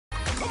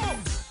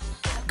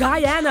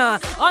Guyana.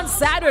 On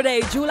Saturday,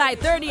 July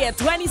 30th,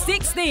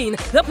 2016,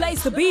 the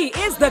place to be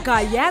is the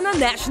Guyana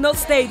National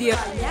Stadium.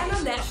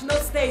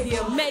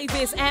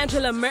 Mavis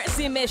Angela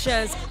Mercy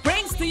Missions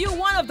brings to you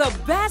one of the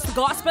best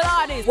gospel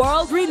artists,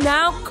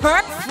 world-renowned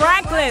Kirk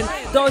Franklin.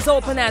 Doors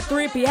open at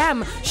 3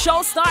 p.m.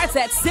 Show starts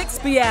at 6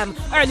 p.m.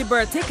 Early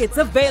bird tickets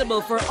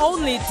available for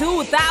only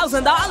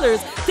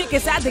 $2,000.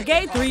 Tickets at the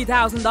gate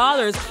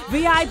 $3,000.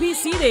 VIP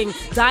seating,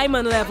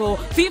 diamond level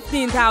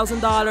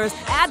 $15,000.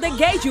 At the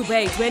gate you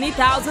pay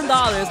 $20,000.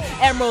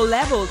 Emerald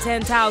level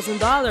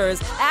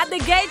 $10,000. At the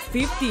gate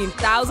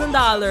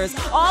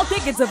 $15,000. All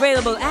tickets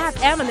available at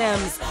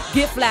M&M's,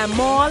 Giftland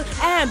Mall,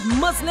 and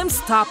Muslim's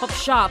Top-Up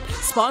Shop.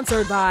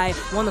 Sponsored by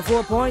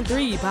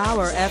 104.3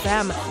 Power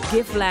FM,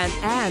 Giftland,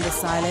 and the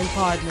Silent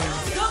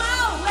Partners. Come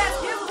on,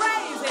 let's give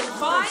praise in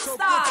fine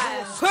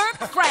style.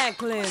 Kirk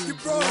Franklin. You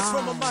brought us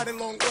from a mighty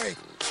long way.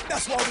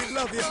 That's why we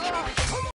love you.